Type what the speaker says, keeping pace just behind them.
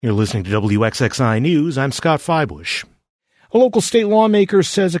You're listening to WXXI News. I'm Scott Feibush. A local state lawmaker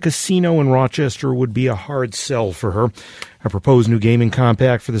says a casino in Rochester would be a hard sell for her. A proposed new gaming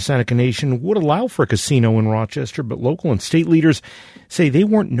compact for the Seneca Nation would allow for a casino in Rochester, but local and state leaders say they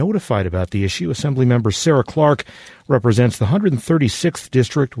weren't notified about the issue. Assemblymember Sarah Clark represents the 136th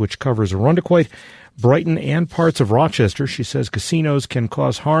district, which covers Arundequoit, Brighton, and parts of Rochester. She says casinos can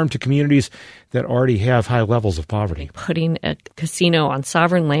cause harm to communities that already have high levels of poverty. Putting a casino on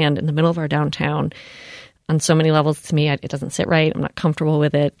sovereign land in the middle of our downtown on so many levels, to me, it doesn't sit right. I'm not comfortable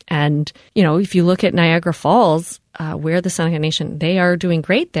with it. And, you know, if you look at Niagara Falls, where the Seneca Nation, they are doing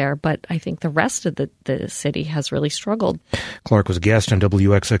great there, but I think the rest of the city has really struggled. Clark was a guest on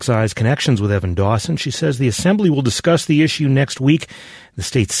WXXI's Connections with Evan Dawson. She says the Assembly will discuss the issue next week. The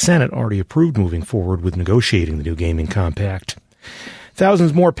state Senate already approved moving forward with negotiating the new gaming compact.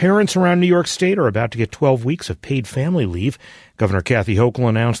 Thousands more parents around New York State are about to get 12 weeks of paid family leave. Governor Kathy Hochul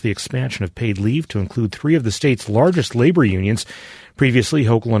announced the expansion of paid leave to include 3 of the state's largest labor unions. Previously,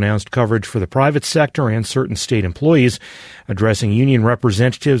 Hochul announced coverage for the private sector and certain state employees. Addressing union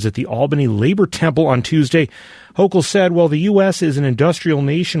representatives at the Albany Labor Temple on Tuesday, Hochul said, while the U.S. is an industrial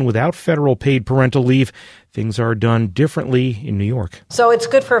nation without federal paid parental leave, things are done differently in New York. So it's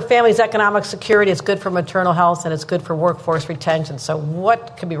good for a family's economic security, it's good for maternal health, and it's good for workforce retention. So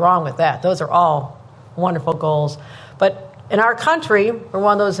what could be wrong with that? Those are all wonderful goals. But in our country, we're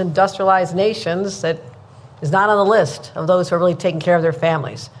one of those industrialized nations that is not on the list of those who are really taking care of their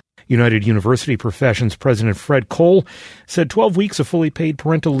families. United University Professions President Fred Cole said 12 weeks of fully paid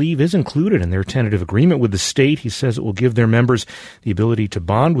parental leave is included in their tentative agreement with the state. He says it will give their members the ability to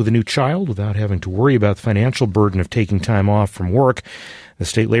bond with a new child without having to worry about the financial burden of taking time off from work. The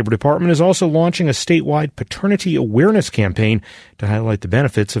State Labor Department is also launching a statewide paternity awareness campaign to highlight the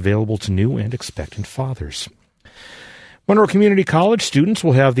benefits available to new and expectant fathers. Monroe Community College students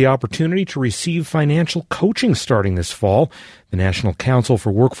will have the opportunity to receive financial coaching starting this fall. The National Council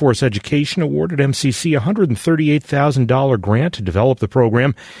for Workforce Education awarded MCC a $138,000 grant to develop the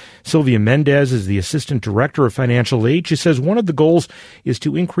program. Sylvia Mendez is the Assistant Director of Financial Aid. She says one of the goals is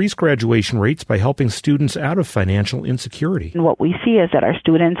to increase graduation rates by helping students out of financial insecurity. And what we see is that our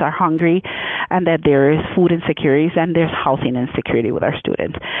students are hungry and that there is food insecurities and there's housing insecurity with our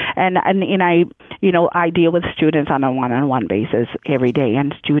students. And I deal with students on a one-on-one basis every day,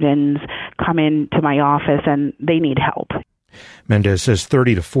 and students come into my office and they need help. Mendez says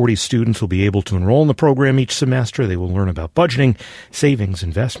 30 to 40 students will be able to enroll in the program each semester. They will learn about budgeting, savings,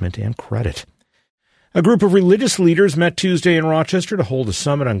 investment, and credit. A group of religious leaders met Tuesday in Rochester to hold a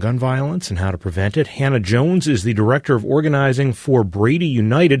summit on gun violence and how to prevent it. Hannah Jones is the director of organizing for Brady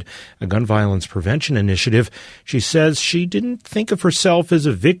United, a gun violence prevention initiative. She says she didn't think of herself as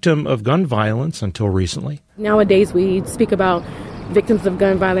a victim of gun violence until recently. Nowadays, we speak about victims of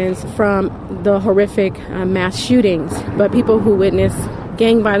gun violence from the horrific mass shootings, but people who witness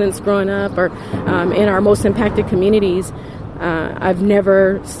gang violence growing up or in our most impacted communities, I've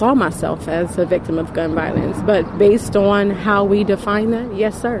never saw myself as a victim of gun violence. But based on how we define that,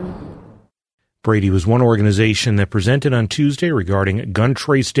 yes, sir. Brady was one organization that presented on Tuesday regarding gun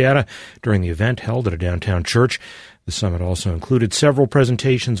trace data during the event held at a downtown church. The summit also included several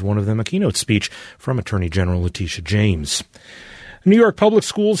presentations, one of them a keynote speech from Attorney General Letitia James. New York public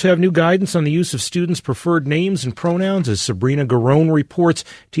schools have new guidance on the use of students' preferred names and pronouns. As Sabrina Garone reports,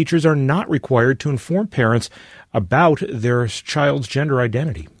 teachers are not required to inform parents about their child's gender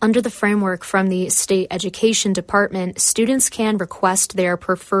identity. Under the framework from the State Education Department, students can request their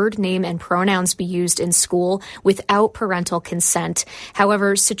preferred name and pronouns be used in school without parental consent.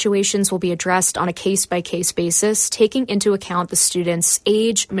 However, situations will be addressed on a case-by-case basis, taking into account the student's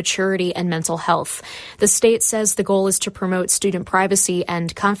age, maturity, and mental health. The state says the goal is to promote student privacy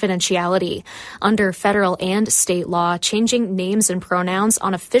and confidentiality. Under federal and state law, changing names and pronouns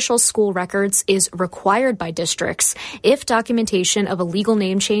on official school records is required by districts if documentation of a legal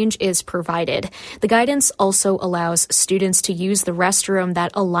name change is provided. The guidance also allows students to use the restroom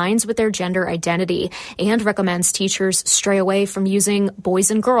that aligns with their gender identity and recommends teachers stray away from using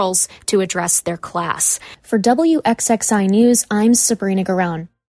boys and girls to address their class. For WXXI News, I'm Sabrina Garon.